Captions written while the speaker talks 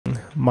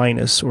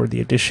minus or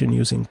the addition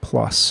using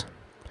plus.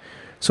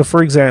 So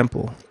for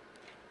example,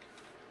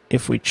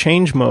 if we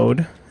change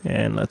mode,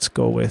 and let's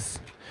go with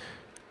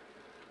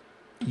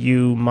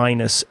U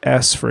minus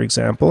S, for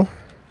example,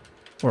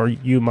 or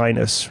U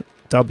minus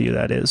W,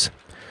 that is,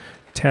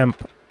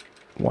 temp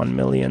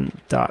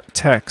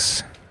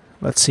 1,000,000.text.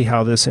 Let's see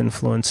how this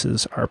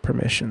influences our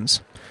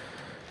permissions.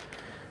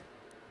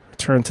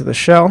 Return to the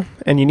shell,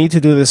 and you need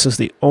to do this as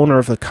the owner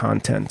of the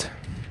content.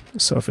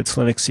 So if it's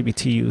Linux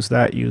CBT, use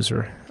that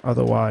user,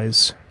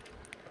 otherwise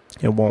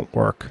it won't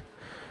work.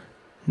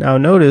 Now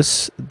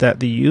notice that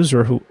the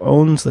user who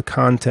owns the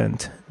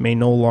content may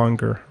no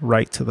longer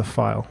write to the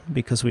file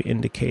because we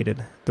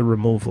indicated the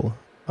removal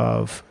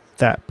of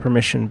that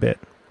permission bit.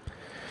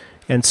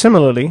 And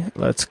similarly,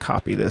 let's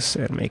copy this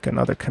and make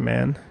another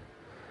command.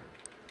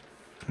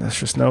 Let's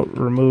just note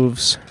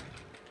removes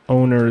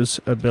owner's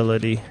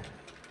ability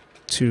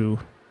to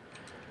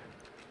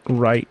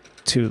write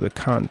to the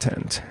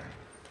content.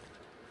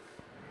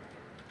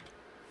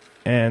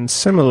 And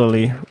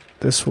similarly,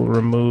 this will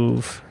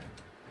remove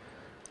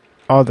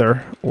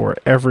other or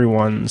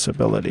everyone's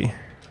ability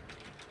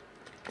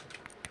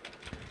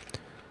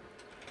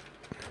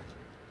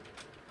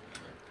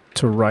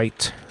to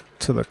write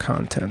to the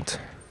content.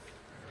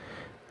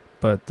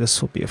 But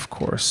this will be, of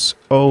course,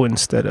 O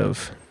instead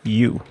of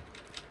U.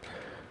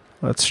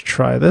 Let's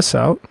try this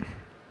out.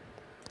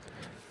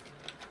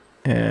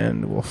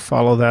 And we'll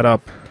follow that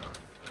up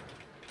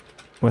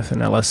with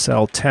an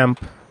LSL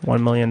temp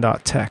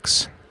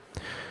 1,000,000.text.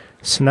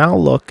 So now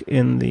look,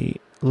 in the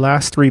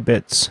last 3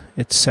 bits,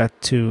 it's set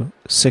to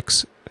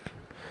 6,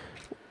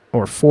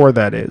 or 4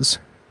 that is.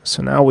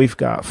 So now we've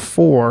got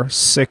 4,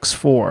 6,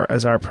 4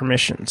 as our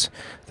permissions.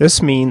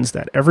 This means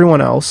that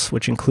everyone else,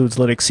 which includes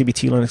Linux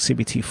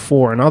CBT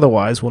 4, and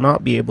otherwise, will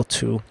not be able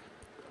to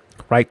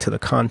write to the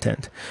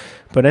content.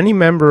 But any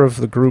member of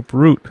the group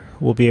root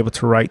will be able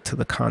to write to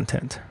the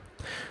content.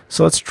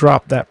 So let's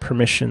drop that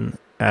permission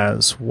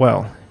as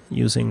well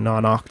using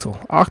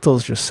non-octal. Octal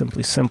is just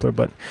simply simpler,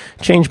 but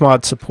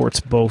ChangeMod supports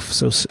both.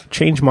 So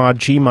ChangeMod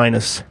G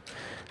minus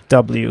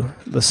W,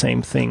 the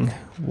same thing,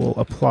 will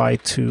apply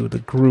to the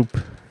group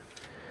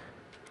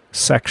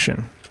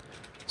section.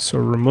 So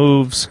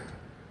removes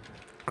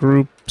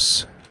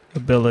group's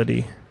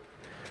ability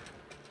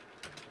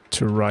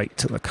to write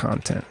to the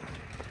content.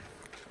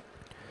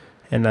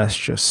 And that's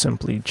just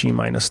simply G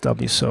minus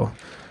W. So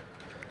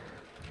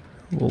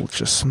we'll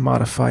just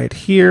modify it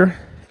here.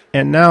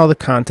 And now the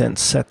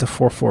content's set to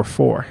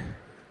 444.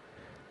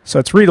 So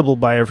it's readable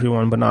by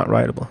everyone, but not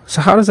writable.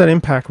 So how does that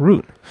impact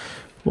root?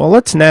 Well,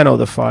 let's nano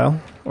the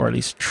file, or at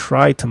least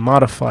try to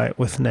modify it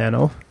with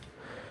nano.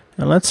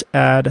 And let's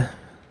add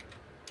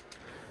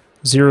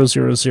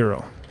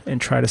 000 and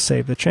try to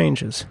save the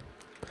changes.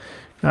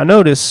 Now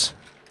notice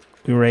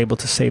we were able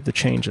to save the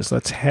changes.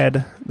 Let's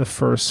head the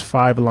first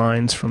 5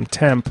 lines from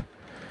temp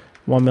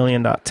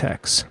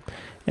 1,000,000.text.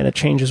 And the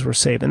changes were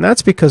saved. And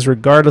that's because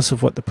regardless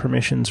of what the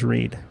permissions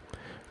read,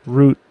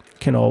 root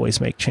can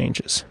always make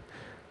changes.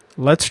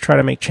 Let's try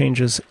to make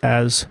changes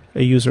as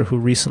a user who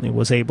recently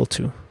was able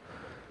to.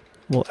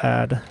 We'll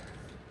add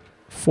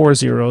 4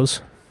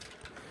 zeros.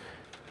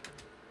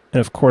 And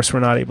of course, we're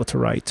not able to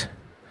write.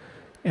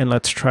 And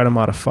let's try to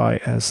modify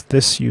as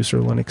this user,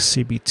 Linux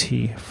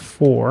CBT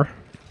 4,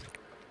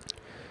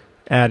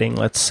 adding,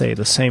 let's say,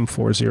 the same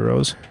 4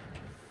 zeros.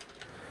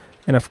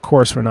 And of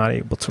course, we're not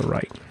able to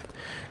write.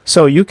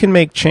 So you can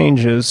make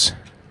changes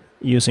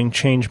using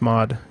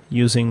ChangeMod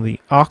using the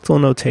octal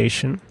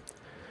notation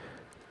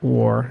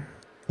or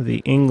the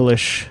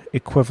English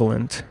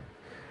equivalent.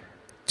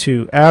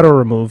 To add or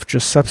remove,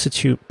 just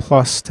substitute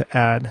plus to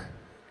add,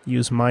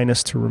 use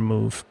minus to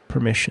remove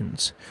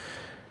permissions,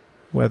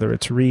 whether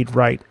it's read,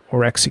 write,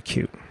 or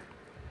execute.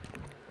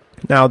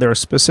 Now there are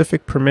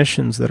specific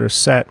permissions that are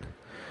set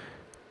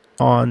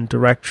on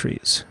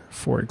directories.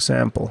 For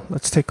example,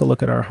 let's take a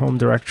look at our home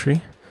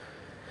directory.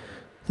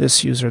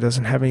 This user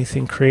doesn't have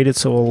anything created,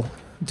 so we'll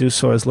do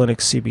so as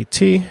Linux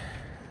CBT.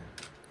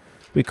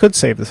 We could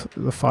save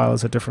the file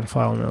as a different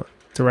file in the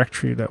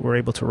directory that we're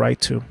able to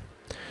write to.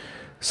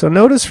 So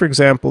notice, for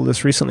example,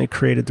 this recently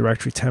created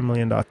directory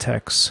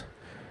 10,000,000.text,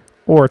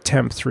 or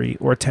temp3,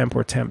 or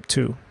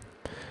temp2.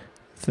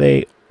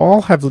 They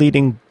all have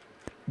leading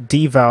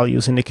D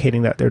values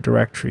indicating that they're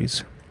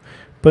directories.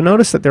 But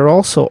notice that they're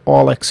also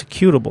all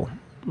executable,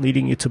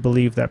 leading you to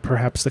believe that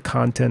perhaps the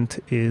content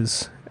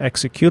is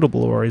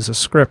executable or is a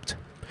script.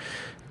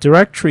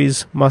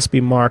 Directories must be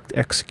marked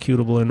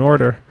executable in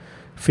order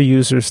for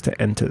users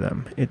to enter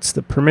them. It's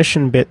the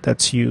permission bit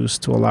that's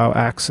used to allow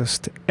access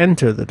to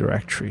enter the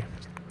directory.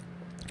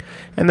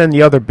 And then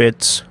the other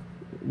bits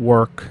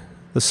work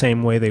the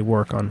same way they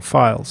work on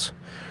files.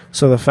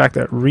 So the fact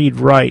that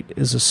read-write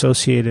is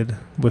associated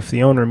with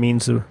the owner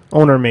means the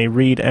owner may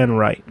read and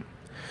write.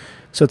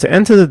 So to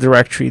enter the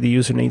directory, the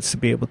user needs to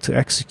be able to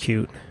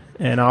execute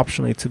and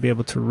optionally to be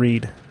able to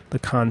read the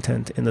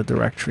content in the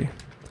directory.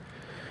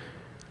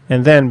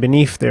 And then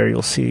beneath there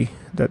you'll see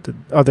that the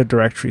other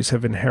directories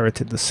have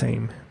inherited the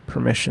same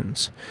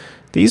permissions.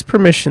 These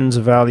permissions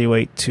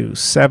evaluate to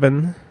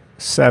 7,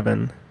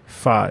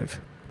 775.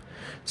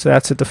 So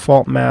that's a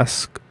default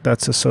mask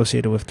that's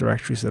associated with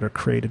directories that are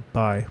created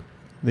by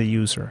the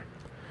user.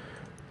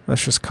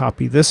 Let's just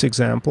copy this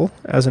example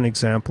as an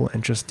example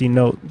and just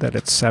denote that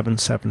it's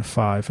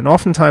 775. And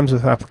oftentimes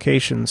with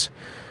applications,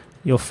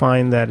 you'll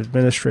find that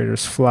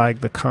administrators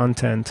flag the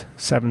content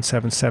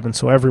 777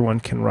 so everyone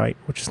can write,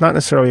 which is not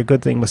necessarily a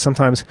good thing, but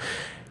sometimes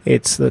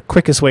it's the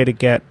quickest way to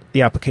get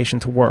the application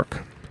to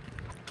work.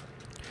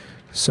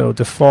 So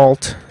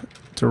default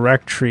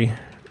directory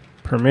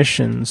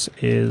permissions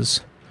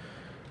is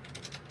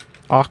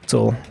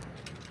octal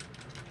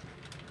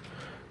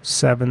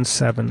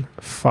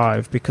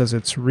 775 because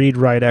it's read,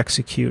 write,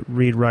 execute,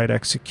 read, write,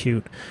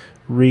 execute,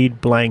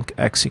 read, blank,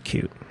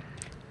 execute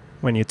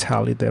when you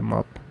tally them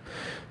up.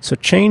 So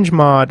change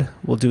mod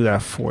will do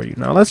that for you.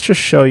 Now let's just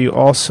show you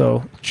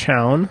also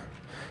chown,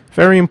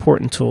 very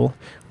important tool,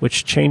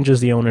 which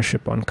changes the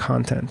ownership on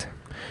content.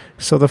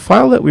 So the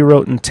file that we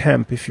wrote in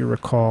temp, if you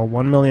recall,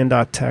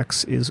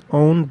 1million.txt, is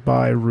owned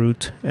by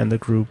root and the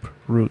group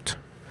root.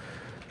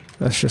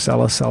 Let's just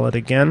LSL it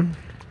again.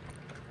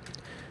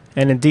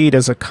 And indeed,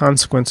 as a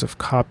consequence of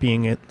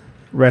copying it,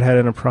 Red Hat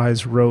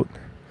Enterprise wrote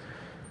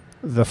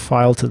the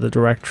file to the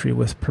directory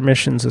with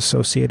permissions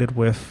associated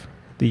with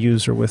the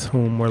user with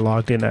whom we're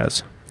logged in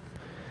as.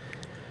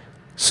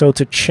 So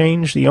to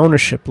change the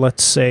ownership,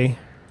 let's say,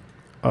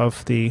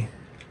 of the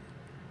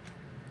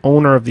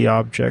owner of the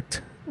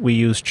object, we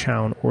use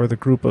chown, or the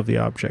group of the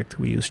object,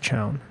 we use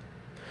chown.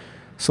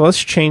 So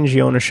let's change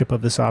the ownership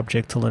of this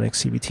object to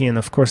Linux CBT, and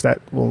of course that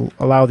will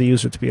allow the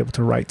user to be able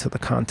to write to the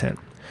content.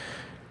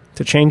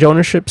 To change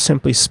ownership,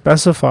 simply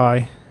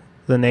specify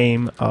the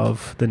name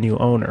of the new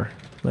owner,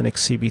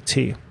 Linux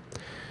CBT,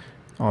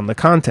 on the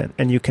content,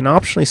 and you can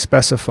optionally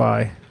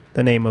specify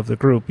the name of the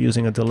group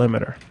using a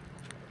delimiter.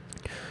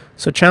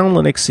 So chown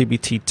Linux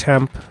CBT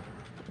temp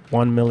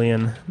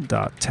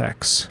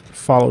 1million.txt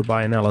followed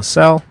by an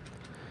LSL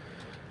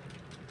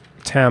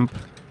temp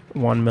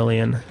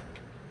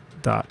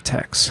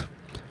 1million.txt.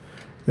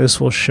 This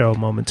will show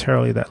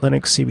momentarily that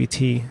Linux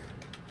CBT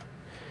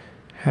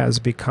has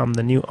become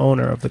the new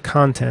owner of the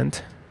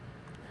content,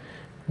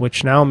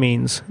 which now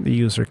means the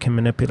user can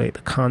manipulate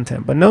the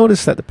content. But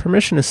notice that the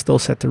permission is still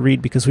set to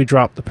read because we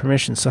dropped the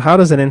permission. So how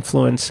does it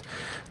influence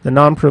the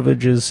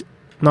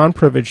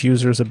non-privileged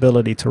user's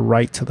ability to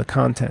write to the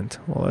content?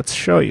 Well, let's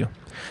show you.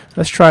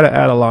 Let's try to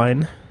add a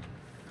line.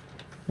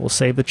 We'll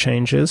save the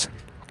changes.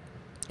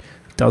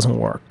 Doesn't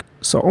work.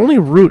 So only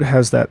root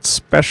has that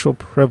special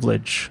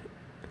privilege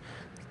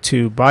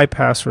to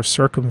bypass or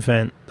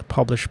circumvent the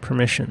published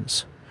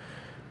permissions.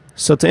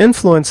 So to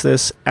influence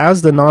this,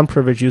 as the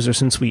non-privileged user,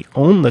 since we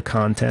own the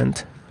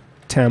content,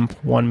 temp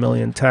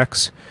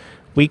 1million.txt,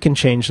 we can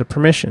change the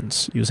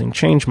permissions using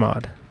change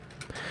mod.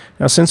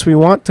 Now since we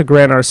want to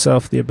grant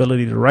ourselves the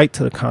ability to write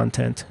to the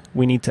content,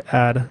 we need to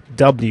add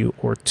w,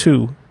 or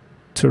 2,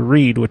 to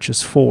read, which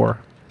is 4,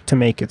 to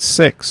make it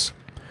 6.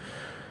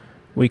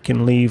 We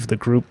can leave the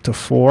group to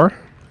 4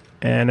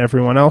 and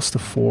everyone else to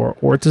 4,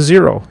 or to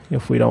 0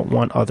 if we don't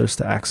want others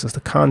to access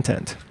the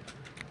content.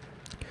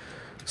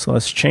 So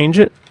let's change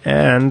it,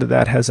 and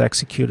that has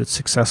executed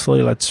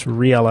successfully. Let's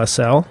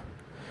re-LSL,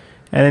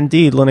 and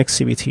indeed Linux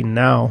CBT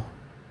now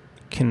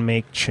can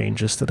make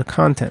changes to the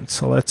content.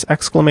 So let's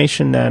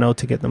exclamation nano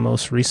to get the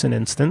most recent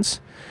instance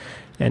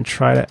and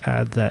try to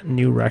add that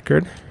new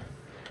record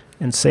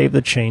and save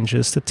the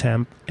changes to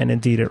temp, and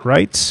indeed it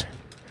writes.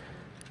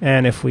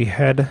 And if we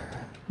head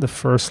the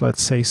first,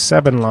 let's say,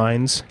 7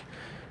 lines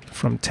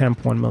from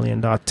temp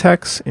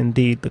 1million.txt,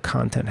 indeed the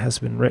content has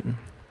been written.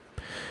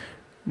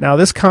 Now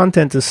this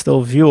content is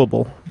still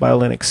viewable by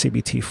Linux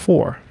CBT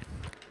 4.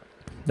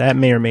 That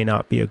may or may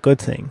not be a good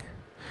thing.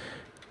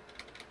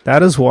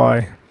 That is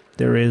why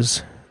there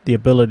is the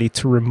ability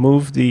to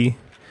remove the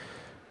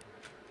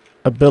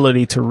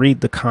ability to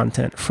read the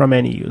content from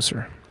any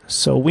user.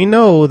 So we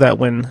know that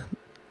when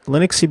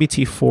Linux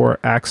CBT 4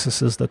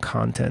 accesses the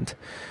content,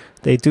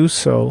 they do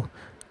so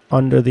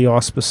under the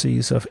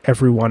auspices of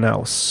everyone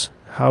else.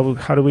 How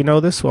do we know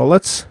this? Well,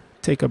 let's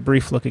take a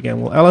brief look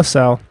again. We'll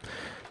LSL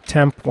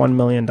temp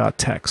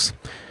 1million.txt.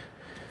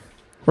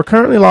 We're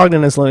currently logged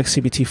in as Linux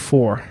CBT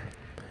 4,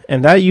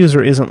 and that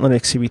user isn't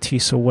Linux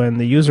CBT, so when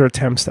the user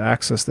attempts to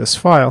access this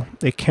file,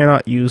 they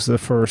cannot use the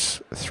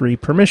first 3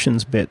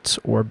 permissions bits,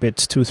 or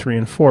bits 2, 3,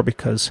 and 4,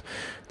 because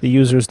the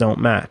users don't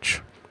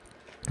match.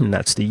 And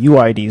that's the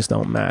UIDs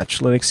don't match.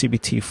 Linux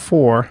CBT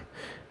 4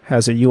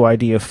 has a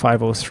UID of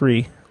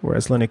 503,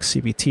 whereas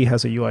Linux CBT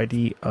has a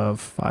UID of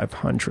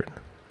 500.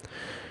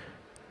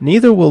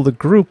 Neither will the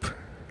group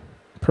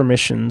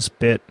permissions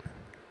bit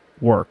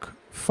work,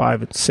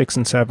 5, 6,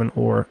 and 7,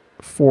 or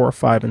 4,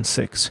 5, and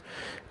 6,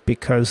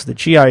 because the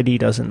GID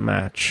doesn't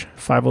match.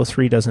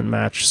 503 doesn't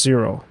match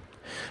 0.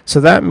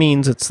 So that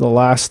means it's the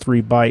last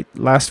 3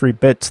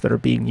 bits that are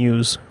being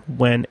used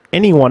when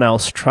anyone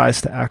else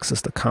tries to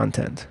access the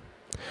content.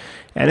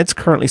 And it's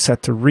currently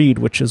set to read,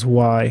 which is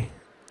why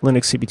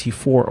Linux CBT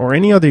 4, or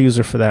any other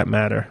user for that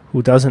matter,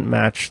 who doesn't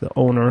match the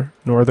owner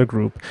nor the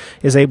group,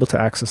 is able to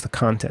access the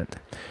content.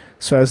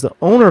 So as the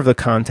owner of the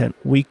content,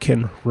 we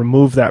can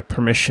remove that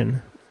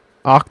permission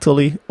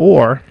octally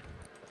or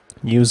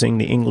using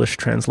the English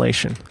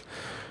translation.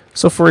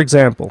 So for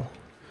example,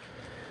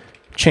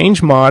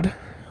 change mod,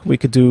 we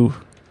could do,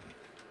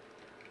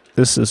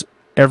 this is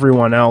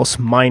everyone else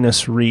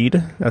minus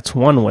read, that's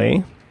one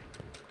way,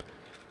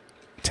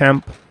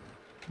 temp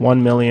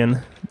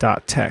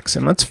 1,000,000.text.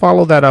 And let's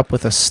follow that up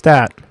with a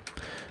stat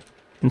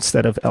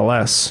instead of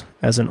ls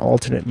as an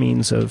alternate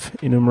means of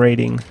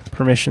enumerating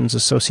permissions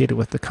associated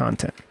with the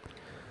content.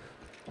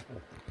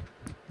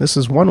 This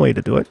is one way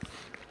to do it.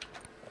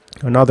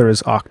 Another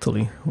is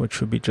octally, which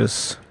would be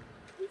just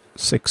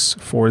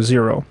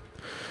 640.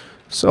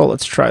 So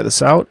let's try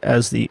this out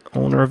as the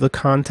owner of the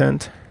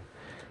content.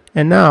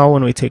 And now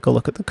when we take a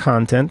look at the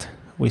content,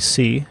 we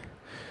see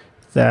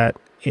that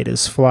it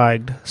is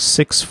flagged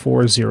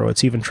 640.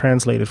 It's even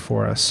translated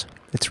for us.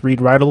 It's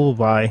read-writable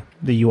by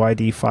the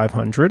UID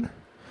 500.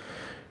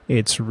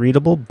 It's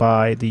readable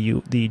by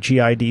the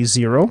GID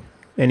 0,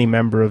 any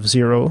member of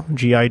 0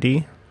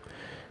 GID.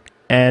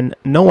 And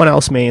no one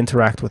else may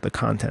interact with the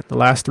content. The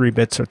last 3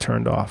 bits are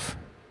turned off.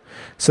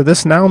 So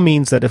this now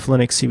means that if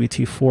Linux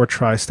CBT4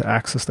 tries to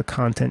access the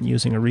content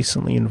using a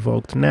recently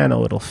invoked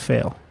nano, it'll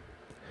fail.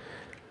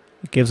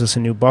 It gives us a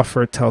new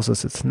buffer. It tells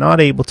us it's not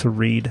able to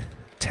read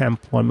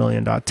temp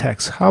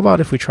 1,000,000.text. How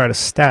about if we try to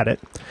stat it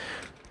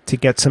to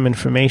get some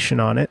information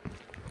on it?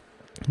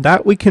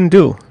 That we can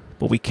do,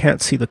 but we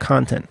can't see the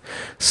content.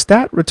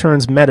 Stat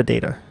returns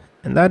metadata,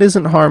 and that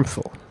isn't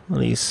harmful. At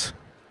least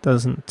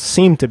doesn't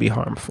seem to be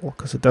harmful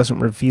because it doesn't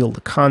reveal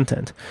the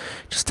content.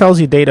 It just tells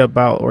you data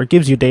about, or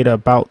gives you data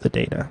about the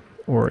data,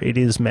 or it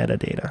is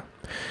metadata.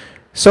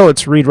 So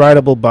it's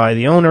read-writable by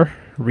the owner,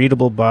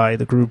 readable by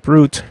the group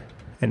root,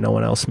 and no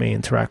one else may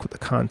interact with the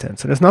content.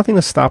 So there's nothing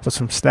to stop us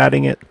from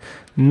statting it,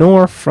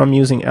 nor from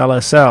using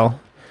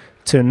LSL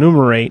to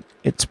enumerate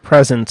its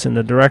presence in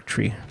the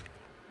directory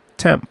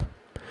temp.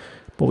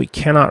 But we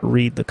cannot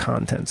read the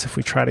contents. If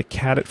we try to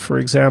cat it, for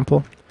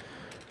example,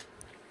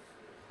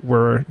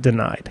 we're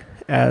denied,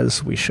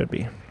 as we should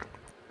be.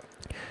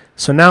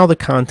 So now the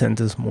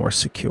content is more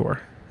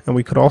secure. And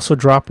we could also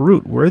drop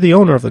root. We're the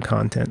owner of the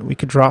content. We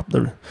could drop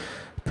the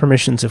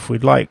permissions if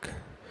we'd like.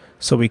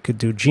 So we could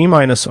do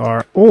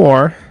G-R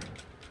or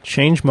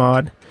change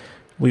mod.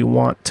 We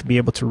want to be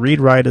able to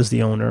read-write as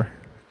the owner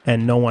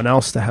and no one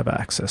else to have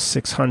access.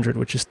 600,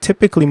 which is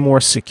typically more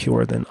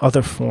secure than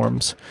other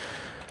forms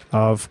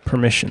of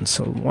permissions.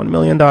 So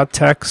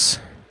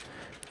 1,000,000.text,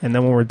 and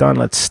then when we're done,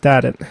 let's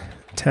stat it.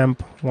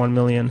 Temp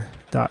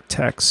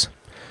 1,000,000.text,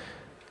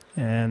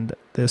 and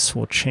this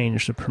will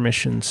change the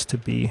permissions to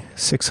be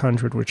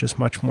 600, which is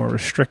much more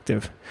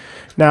restrictive.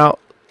 Now,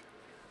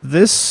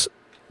 this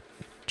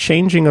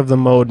changing of the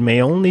mode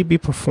may only be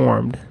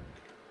performed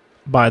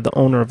by the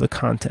owner of the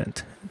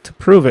content. To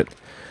prove it,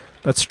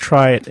 let's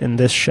try it in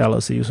this shell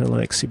as the user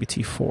Linux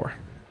CBT4.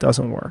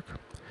 Doesn't work.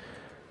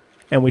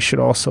 And we should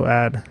also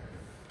add,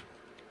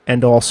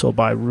 and also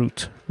by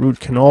root. Root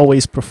can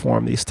always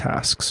perform these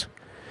tasks.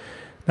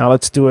 Now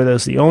let's do it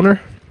as the owner.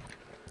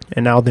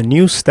 And now the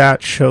new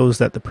stat shows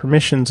that the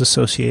permissions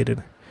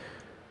associated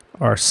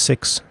are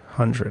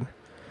 600.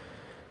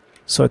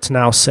 So it's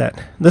now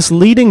set. This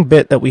leading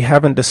bit that we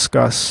haven't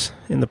discussed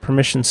in the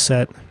permission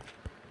set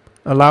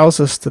allows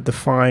us to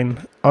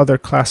define other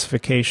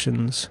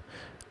classifications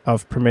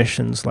of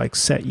permissions like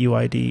set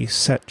UID,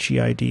 set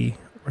GID,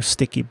 or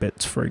sticky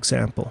bits, for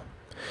example.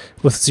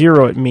 With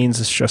 0, it means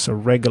it's just a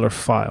regular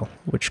file,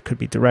 which could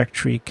be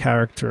directory,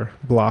 character,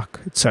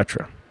 block,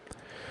 etc.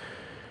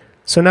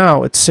 So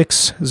now it's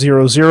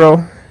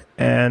 600,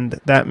 and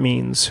that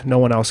means no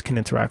one else can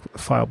interact with the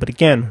file. But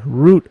again,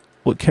 root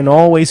can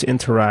always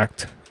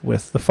interact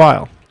with the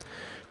file.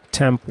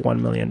 Temp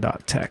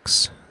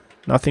 1,000,000.text.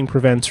 Nothing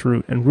prevents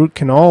root, and root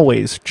can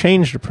always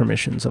change the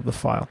permissions of the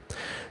file.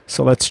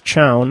 So let's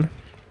chown,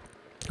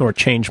 or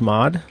change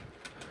mod,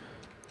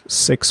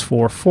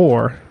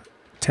 644,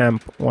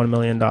 temp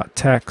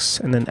 1,000,000.text,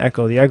 and then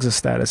echo the exit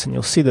status, and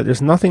you'll see that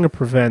there's nothing to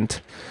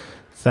prevent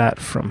that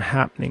from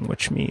happening,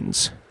 which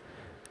means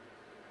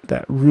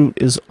that root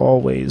is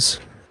always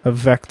a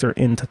vector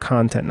into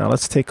content. Now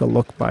let's take a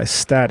look by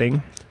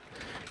statting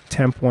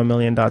temp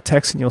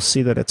 1,000,000.text, and you'll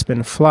see that it's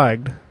been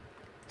flagged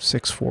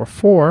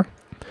 644.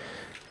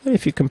 And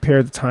if you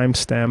compare the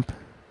timestamp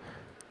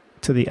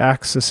to the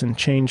access and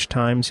change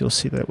times, you'll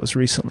see that it was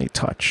recently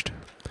touched.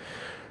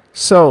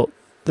 So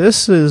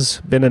this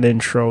has been an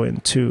intro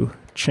into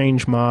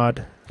change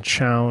mod,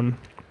 chown,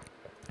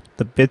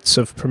 the bits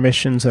of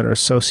permissions that are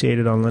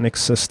associated on Linux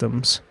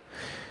systems.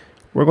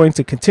 We're going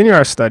to continue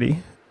our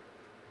study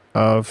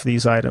of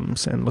these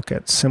items and look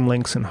at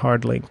symlinks and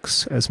hard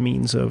links as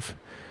means of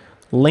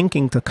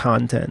linking to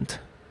content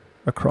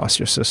across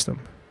your system.